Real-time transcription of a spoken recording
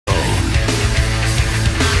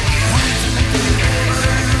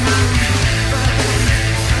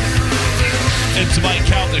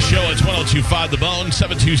show. It's 102.5 The Bone,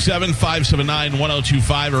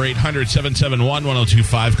 727-579-1025 or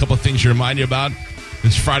 800-771-1025. A couple of things to remind you about.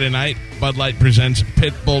 This Friday night, Bud Light presents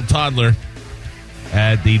Pitbull Toddler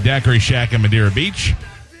at the Daiquiri Shack at Madeira Beach.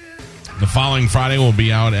 The following Friday, we'll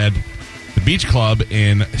be out at the Beach Club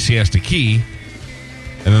in Siesta Key.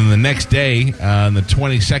 And then the next day, on the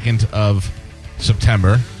 22nd of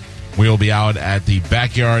September, we will be out at the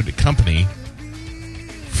Backyard Company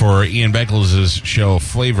for Ian Beckles' show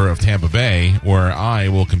Flavor of Tampa Bay, where I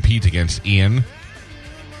will compete against Ian,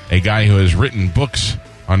 a guy who has written books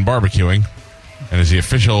on barbecuing and is the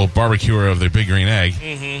official barbecuer of the Big Green Egg,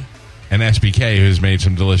 and SBK, who's made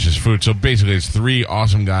some delicious food. So basically, it's three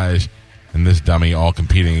awesome guys and this dummy all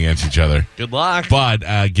competing against each other. Good luck. But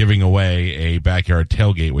giving away a backyard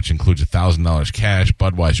tailgate, which includes $1,000 cash,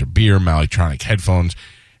 Budweiser beer, Malectronic headphones,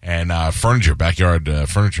 and furniture, backyard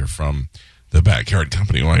furniture from the Backyard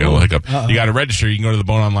Company. Well, I gotta look up. You got to register. You can go to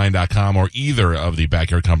theboneonline.com or either of the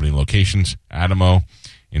Backyard Company locations, Adamo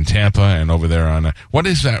in Tampa and over there on, what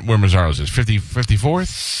is that where Mazzaro's is?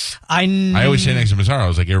 54th? I always say next to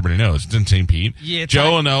Mazzaro's, like everybody knows. It's in St. Pete. Yeah,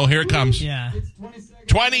 Joe will know. Here it comes. Yeah.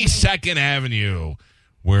 22nd Avenue,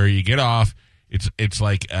 where you get off. It's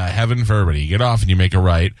like heaven for everybody. You get off and you make a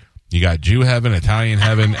right. You got Jew heaven, Italian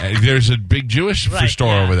heaven. There's a big Jewish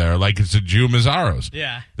store over there. Like it's a Jew Mazzaro's.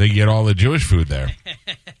 Yeah. They get all the Jewish food there.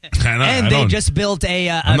 They just built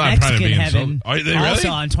a Mexican heaven Are they also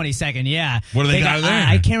really? on 22nd. Yeah. What do they got there?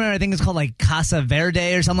 I can't remember. I think it's called like Casa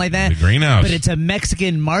Verde or something like that. The greenhouse. But it's a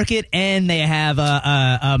Mexican market, and they have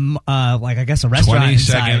like I guess a restaurant 22nd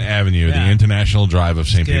inside. Avenue, Yeah. the International Drive of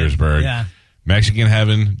St. Good. Petersburg. Yeah. Mexican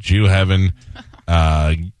heaven, Jew heaven,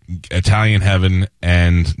 Italian heaven,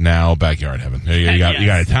 and now backyard heaven. There you go. You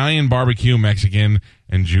got Italian, barbecue, Mexican,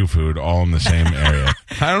 and Jew food all in the same area.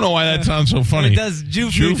 I don't know why that sounds so funny. It does.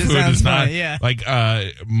 Jew food just sounds is not funny, yeah. like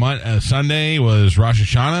Sunday was Rosh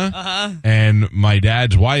Hashanah, and my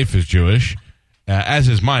dad's wife is Jewish, as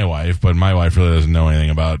is my wife, but my wife really doesn't know anything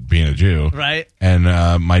about being a Jew. Right. And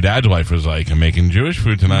my dad's wife was like, I'm making Jewish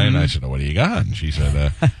food tonight. And I said, what do you got? And she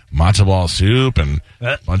said, matzo ball soup and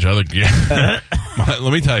a bunch of other...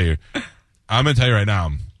 Let me tell you. I'm going to tell you right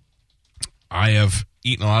now. I have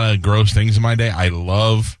eaten a lot of gross things in my day. I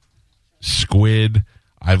love squid.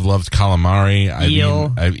 I've loved calamari.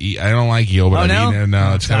 Eel. I don't like eel, but I've eaten it.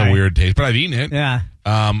 No, it's got a weird taste, but I've eaten it. Yeah.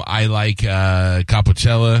 I like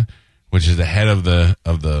capucella, which is the head of the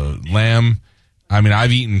lamb. I mean,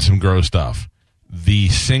 I've eaten some gross stuff.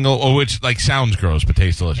 Which like sounds gross but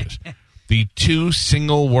tastes delicious. The two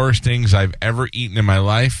single worst things I've ever eaten in my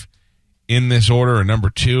life, in this order, are number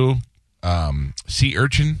 2, sea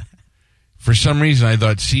urchin. For some reason, I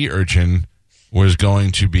thought sea urchin was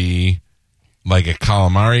going to be like a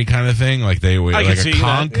calamari kind of thing, like they were like a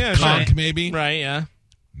conch maybe. Right? Yeah.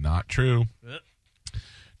 Not true.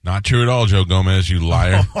 Not true at all, Joe Gomez, you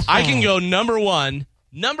liar. I can go number one,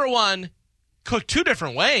 cooked 2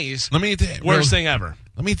 different ways. Let me Worst thing ever.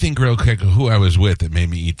 Let me think real quick of who I was with that made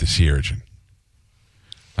me eat the sea urchin.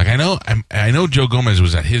 Like I know Joe Gomez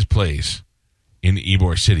was at his place in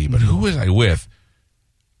Ybor City, but who was I with?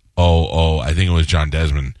 I think it was John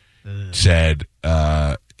Desmond. Said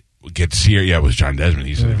get sea urchin. Yeah, it was John Desmond.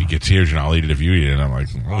 He said if you get sea urchin, I'll eat it if you eat it. And I'm like,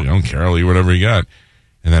 I don't care. I'll eat whatever you got.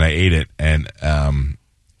 And then I ate it, and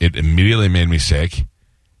it immediately made me sick.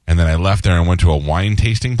 And then I left there and went to a wine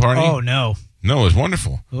tasting party. Oh no! No, it was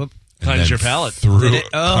wonderful. Cleanse your palate.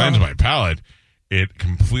 Cleanse my palate. It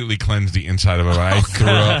completely cleansed the inside of it. I threw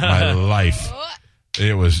up my life.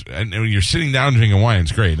 It was, and when you're sitting down drinking wine,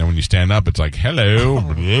 it's great. And then when you stand up, it's like, hello.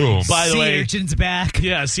 By the way, sea urchin's back.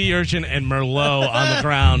 Yeah, sea urchin and Merlot on the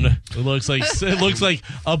ground. It looks like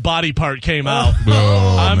a body part came out.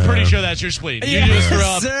 I'm pretty sure that's your spleen. You just threw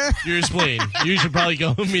up your spleen. You should probably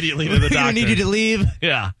go immediately to the doctor. We need you to leave.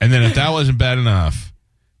 Yeah. And then if that wasn't bad enough,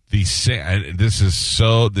 the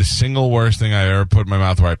single worst thing I ever put in my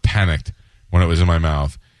mouth where I panicked when it was in my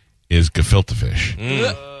mouth is gefilte fish.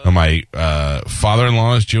 My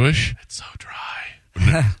father-in-law is Jewish. It's so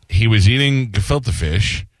dry. He was eating gefilte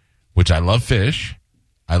fish, which I love fish.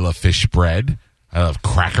 I love fish spread. I love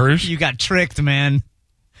crackers. You got tricked, man.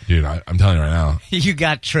 Dude, I'm telling you right now. You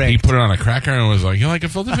got tricked. He put it on a cracker and was like, you like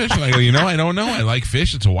gefilte fish? And I go, I don't know. I like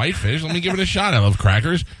fish. It's a white fish. Let me give it a shot. I love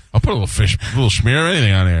crackers. I'll put a little smear of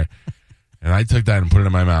anything on here. And I took that and put it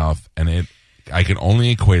in my mouth, and I can only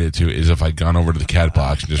equate it to is if I'd gone over to the cat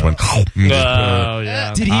box and just went.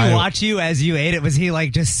 Yeah. Did he watch you as you ate it? Was he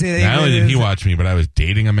like just sitting? Not only did he watch me, but I was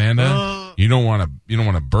dating Amanda. You don't want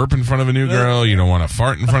to burp in front of a new girl. You don't want to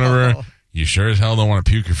fart in front of her. You sure as hell don't want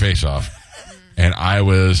to puke your face off. And I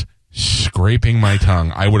was scraping my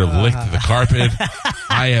tongue. I would have licked the carpet.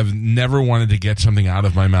 I have never wanted to get something out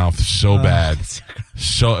of my mouth so bad.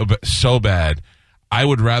 So bad. I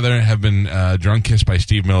would rather have been drunk kissed by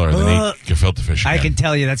Steve Miller than eat gefilte fish again. I can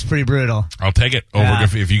tell you that's pretty brutal. I'll take it over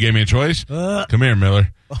if you gave me a choice. Come here, Miller.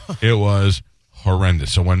 It was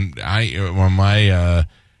horrendous. So when my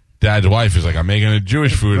dad's wife is like, I'm making a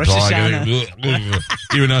Jewish food, it's all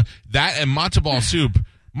even though that and matzo ball soup.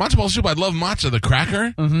 Matzo ball soup, I love matzo, the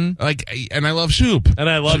cracker. And I love soup. And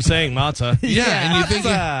I love saying matzah.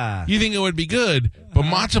 And you think it would be good, but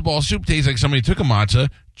matzo ball soup tastes like somebody took a matzo,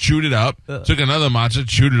 chewed it up, took another matzo,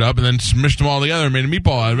 chewed it up, and then smushed them all together and made a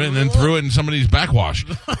meatball out of it, and then threw it in somebody's backwash.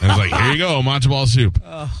 And it's like, here you go, matzo ball soup.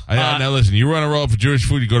 Now listen, you run a roll for Jewish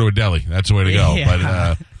food, you go to a deli. That's the way to go.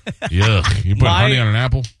 But yuck. You put honey on an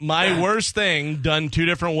apple? My worst thing done two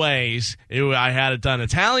different ways. I had it done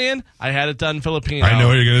Italian. I had it done Filipino. I know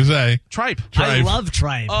what you're going to say. Tripe. I love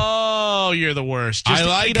tripe. Oh, you're the worst. I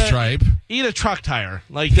like tripe. Eat a truck tire.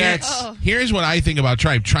 Like that's. Here's what I think about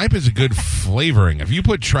tripe. Tripe is a good flavoring. If you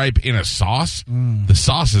put tripe in a sauce, the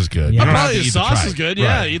sauce is good. Yeah. You don't have Probably to the eat sauce the tripe. is good.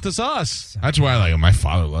 Yeah, Right. eat the sauce. That's why I like it. My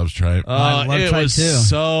father loves tripe. I love it tripe was too.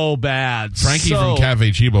 so bad. Frankie from Cafe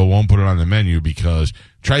Chibo won't put it on the menu because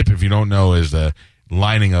tripe, if you don't know, is the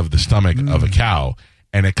lining of the stomach of a cow,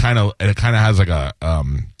 and it kind of has like a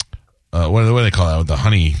what do they call that? The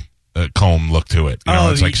honey comb look to it. You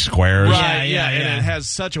know, it's like squares. Right, yeah, and it has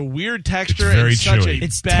such a weird texture. It's very and such chewy. a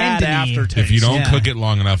It's bad tendony. aftertaste. If you don't cook it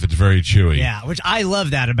long enough, it's very chewy. Yeah, which I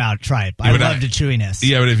love that about tripe. I love the chewiness.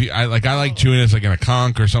 Yeah, but if you, I like chewiness like in a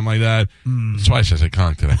conch or something like that. That's why I said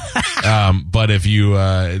conch today. But if you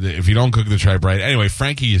don't cook the tripe right, anyway,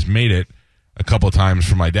 Frankie has made it a couple of times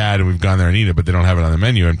for my dad, and we've gone there and eaten it, but they don't have it on the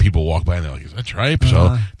menu, and people walk by and they're like, is that tripe?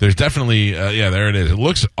 So there's definitely, there it is. It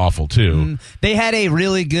looks awful, too. They had a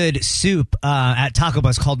really good soup at Taco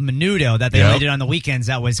Bus called Menudo that they only did on the weekends.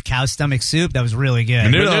 That was cow stomach soup. That was really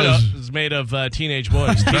good. Menudo is made of teenage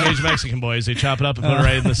boys, teenage Mexican boys. They chop it up and put it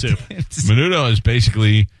right in the soup. Menudo is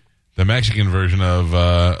basically the Mexican version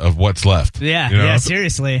of what's left. Yeah, you know? yeah,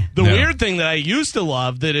 seriously. The weird thing that I used to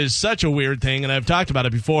love that is such a weird thing, and I've talked about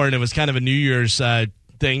it before, and it was kind of a New Year's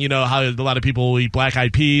thing. You know how a lot of people eat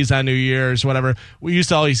black-eyed peas on New Year's, whatever. We used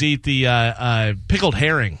to always eat the pickled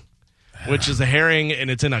herring, which is a herring, and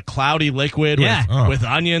it's in a cloudy liquid with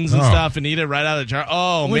onions and stuff, and eat it right out of the jar.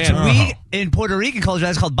 Oh, Which man. we, in Puerto Rican culture,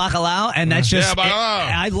 that's called bacalao, and that's just... bacalao.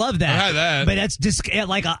 I love that. I had that. But that's just...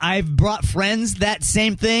 Like, I've brought friends that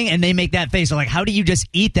same thing, and they make that face. They're like, how do you just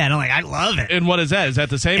eat that? I'm like, I love it. And what is that? Is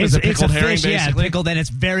that the same as a pickled herring, fish, basically? Yeah, pickled, and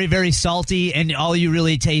it's very, very salty, and all you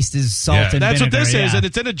really taste is salt and That's vinegar. what this is, yeah. and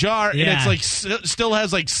it's in a jar, and it's like still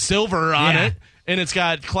has like silver on it. And it's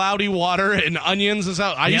got cloudy water and onions and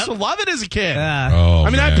stuff. I used to love it as a kid. I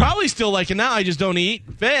mean, I probably still like it now. I just don't eat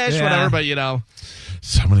fish, whatever, but you know.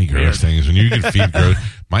 So many gross things. When you can feed gross.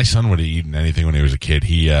 My son would have eaten anything when he was a kid.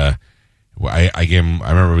 I gave him, I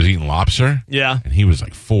remember I was eating lobster. Yeah. And he was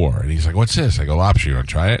like 4. And he's like, what's this? I go, lobster. You want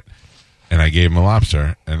to try it? And I gave him a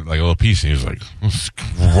lobster and like a little piece. And he was like,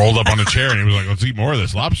 rolled up on the chair. And he was like, let's eat more of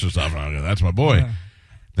this lobster stuff. And I go, that's my boy. Yeah.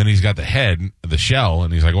 Then he's got the head, the shell,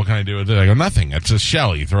 and he's like, what can I do with it? I go, nothing. It's a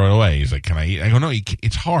shell. You throw it away. He's like, can I eat? I go, no,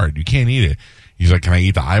 it's hard. You can't eat it. He's like, can I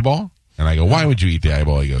eat the eyeball? And I go, why would you eat the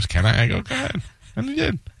eyeball? He goes, can I? I go, go ahead. And he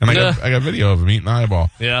did. And I got video of him eating the eyeball.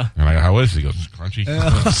 Yeah. And I go, how is it? He goes, it's crunchy.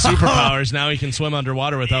 Superpowers. Now he can swim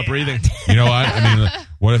underwater without breathing. You know what? I mean,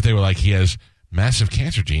 what if they were like, he has massive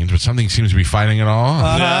cancer genes, but something seems to be fighting it all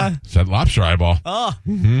off? It's that lobster eyeball.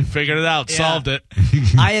 Figured it out. Solved it.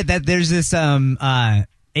 There's this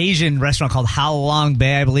Asian restaurant called How Long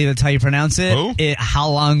Bay, I believe that's how you pronounce it.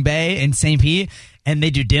 How Long Bay in St. Pete. And they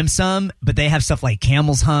do dim sum, but they have stuff like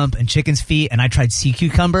camel's hump and chicken's feet. And I tried sea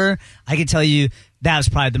cucumber. I can tell you that was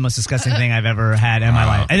probably the most disgusting thing I've ever had in my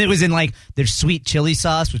life. And it was in like their sweet chili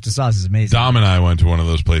sauce, which the sauce is amazing. Dom and I went to one of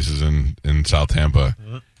those places in South Tampa.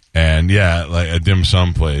 And like a dim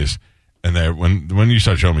sum place. And when you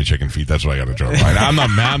start showing me chicken feet, that's what I got to draw. Right? I'm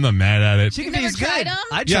not mad at it. Chicken feet is good.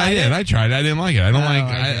 I tried it. I tried it. I didn't like it. I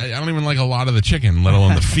don't even like a lot of the chicken, let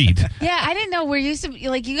alone the feet. Yeah, I didn't know we're used to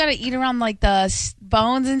like you got to eat around like the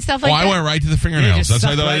bones and stuff like that. I went right to the fingernails. That's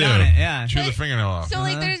what I do. Yeah, chew the fingernail off. So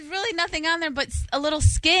like, there's really nothing on there but a little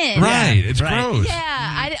skin. Right. It's gross.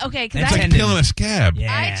 Yeah. Because it's like peeling a scab.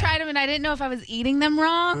 Yeah. I tried them and I didn't know if I was eating them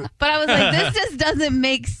wrong, but I was like, this just doesn't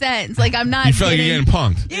make sense. Like I'm not. You feel like you're getting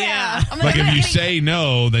punked. Yeah. I'm like if you say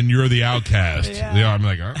no, then you're the outcast. Yeah. You know, I'm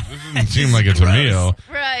like, this doesn't seem like it's a meal.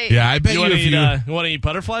 Right. Yeah, I bet you want to eat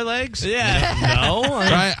butterfly legs? Yeah. No.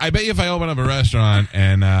 Right. I bet you if I open up a restaurant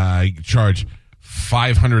and I charge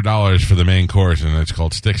 $500 for the main course, and it's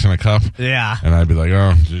called Sticks in a Cup. Yeah. And I'd be like,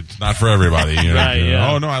 oh, it's not for everybody. You know? Right,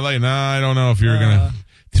 yeah. Oh, no, I don't know if you're going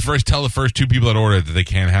to. First, tell the first two people that order it that they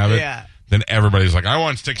can't have it. Yeah. Then everybody's like, I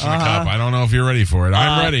want Sticks in a Cup. I don't know if you're ready for it.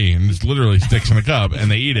 I'm ready. And it's literally Sticks in a Cup. And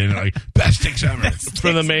they eat it. And they're like, best sticks ever.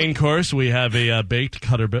 For the main course, we have a baked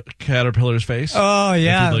caterpillar's face. Oh,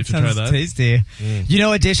 yeah. If you'd like to try Sounds that. tasty. You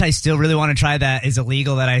know, a dish I still really want to try that is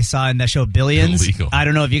illegal that I saw in that show Billions. Illegal. I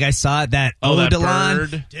don't know if you guys saw it. That that Odilon.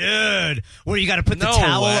 bird. Dude, where you got to put the No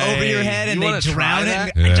towel way. over your head and You they wanna try drown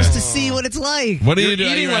that? it Yeah. just to see what it's like. What do You're you do?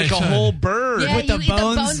 eating like a whole bird. Yeah, With you the eat the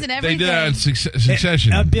bones? bones and They everything. did that in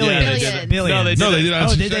Succession. Billions. Yeah, they did it. Billions. No, they did it on Oh,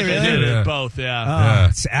 did Succession. they really? They did Yeah. it both,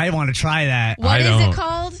 yeah. Yeah. I want to try that. What I is don't. it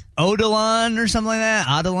called? Odilon or something like that.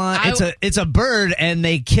 Odilon. It's a bird, and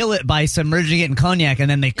they kill it by submerging it in cognac, and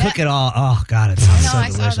then they cook it all. Oh God, it sounds I know, so I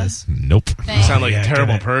saw delicious. Nope. You sound like Yeah, a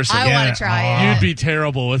terrible good. person. I want to try it. You'd be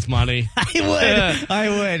terrible with money. I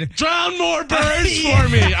would. Drown more birds for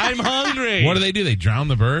me. I'm hungry. What do? They drown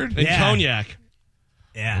the bird? In Yeah. cognac.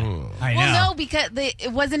 Yeah, Ooh. I know. Well, no, because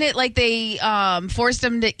wasn't it like they forced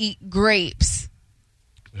them to eat grapes?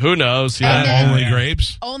 Who knows? And Yeah. then- Only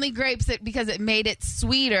grapes? Only grapes because it made it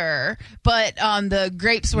sweeter, but the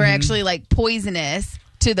grapes were actually like poisonous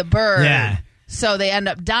to the bird. Yeah. So they end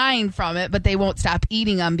up dying from it, but they won't stop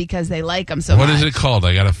eating them because they like them so much. What is it called?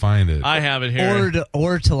 I got to find it. I have it here. Ortolan.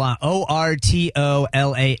 Ortolan.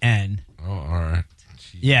 O-R-T-O-L-A-N.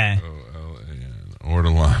 Yeah.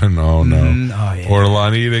 Ortolan. Oh, no. Oh yeah.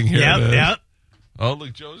 Ortolan eating. Here it is. Yep. Oh,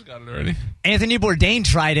 look, Joe's got it already. Anthony Bourdain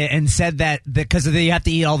tried it and said that because you have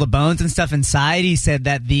to eat all the bones and stuff inside, he said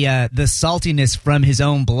that the saltiness from his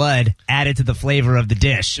own blood added to the flavor of the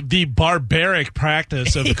dish. The barbaric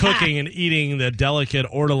practice of cooking and eating the delicate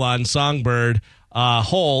ortolan songbird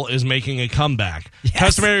whole is making a comeback. Yes.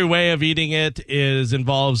 Customary way of eating it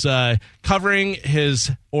involves covering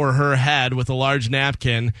his or her head with a large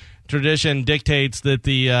napkin. Tradition dictates that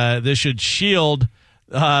this should shield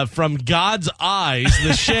from God's eyes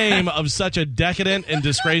the shame of such a decadent and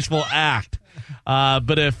disgraceful act.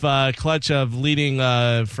 But if clutch of leading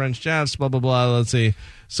French chefs, blah, blah, blah, let's see.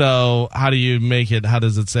 So how do you make it? How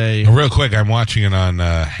does it say? Real quick, I'm watching it on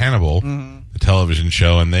Hannibal, the television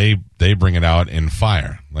show, and they bring it out in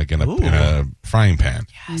fire, like in a frying pan.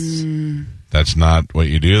 Yes. That's not what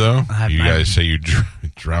you do, though? You guys say you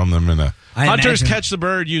drown them in a... Hunters catch the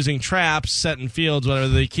bird using traps set in fields, whatever.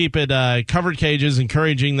 They keep it covered cages,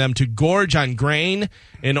 encouraging them to gorge on grain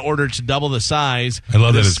in order to double the size. I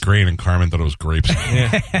love that it's grain, and Carmen thought it was grapes.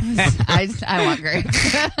 I want grapes.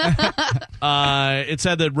 It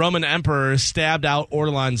said that Roman emperors stabbed out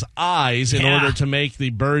ortolan's eyes in order to make the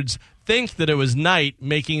birds think that it was night,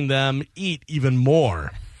 making them eat even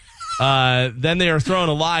more. Then they are thrown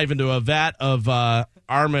alive into a vat of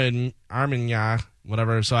Armagnac,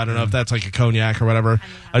 whatever. So I don't know if that's like a cognac or whatever.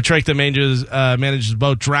 A trick that manages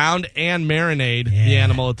both drown and marinate the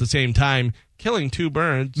animal at the same time, killing two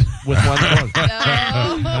birds with one stone.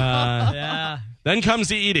 Then comes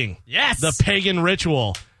the eating. Yes. The pagan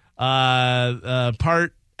ritual.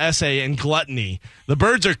 Part essay and gluttony. The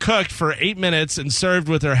birds are cooked for 8 minutes and served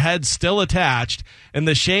with their heads still attached, and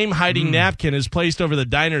the shame-hiding napkin is placed over the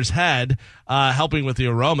diner's head, helping with the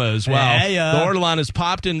aroma as well. The ortolan is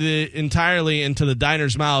popped entirely into the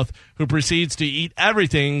diner's mouth, who proceeds to eat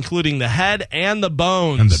everything, including the head and the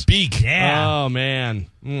bones. And the beak. Yeah. Oh, man.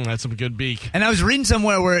 That's some good beak. And I was reading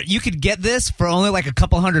somewhere where you could get this for only like a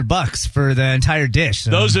couple $100 for the entire dish.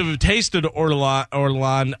 So. Those who have tasted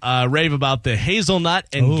ortolan rave about the hazelnut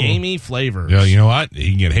and gamey flavors. Yeah, you know what? You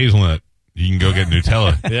can get hazelnut. You can go get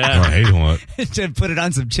Nutella. Yeah. You want hazelnut. to put it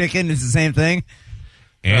on some chicken, it's the same thing.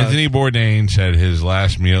 Anthony Bourdain said his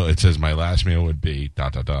last meal, it says, my last meal would be ... I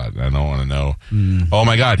don't want to know. Oh,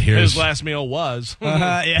 my God. His last meal was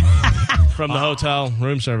from the hotel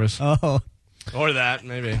room service. Oh. Or that,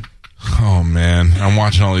 maybe. Oh, man. I'm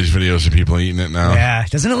watching all these videos of people eating it now. Yeah.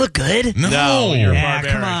 Doesn't it look good? No, you're Yeah,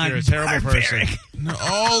 barbaric. come on. You're a terrible person. No,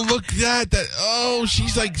 oh, look at that. Oh,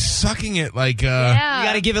 she's like sucking it like... You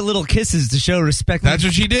got to give it little kisses to show respect. That's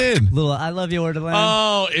what she did. Little, I love you, Ortolan.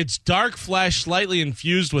 Oh, it's dark flesh, slightly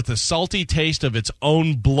infused with a salty taste of its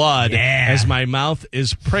own blood, as my mouth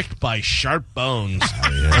is pricked by sharp bones.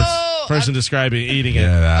 Person describing eating Get it.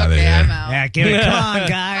 out of Okay, here. I'm out. Yeah, give it. Come on, I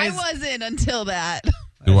guys. wasn't until that.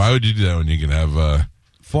 Why would you do that when you can have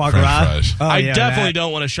Foie French gras. fries? Oh, I yeah, definitely that.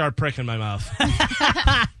 don't want a sharp prick in my mouth.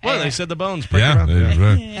 Well, they said the bones prick Yeah. around. there's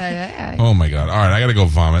that. Oh, my God. All right, I got to go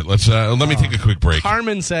vomit. Let me take a quick break.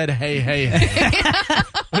 Carmen said, hey, hey, hey.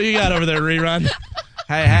 What you got over there, rerun?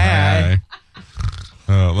 Hey, hey, Hi. hey.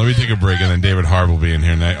 Let me take a break, and then David Harb will be in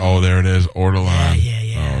here next. Oh, there it is. Ortolan. Yeah.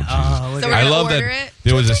 Oh, Jesus. Look So I love that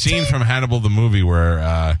there was a scene from Hannibal the movie where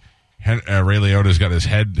Ray Liotta's got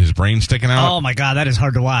his brain sticking out. Oh my god, that is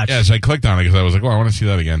hard to watch. Yeah, so I clicked on it because I was like, well, I want to see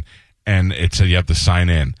that again. And it said you have to sign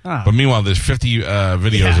in. Oh. But meanwhile, there's 50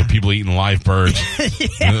 videos of people eating live birds.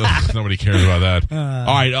 Nobody cares about that.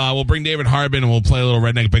 All right, we'll bring David Harbin and we'll play a little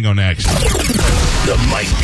Redneck Bingo next. The Mike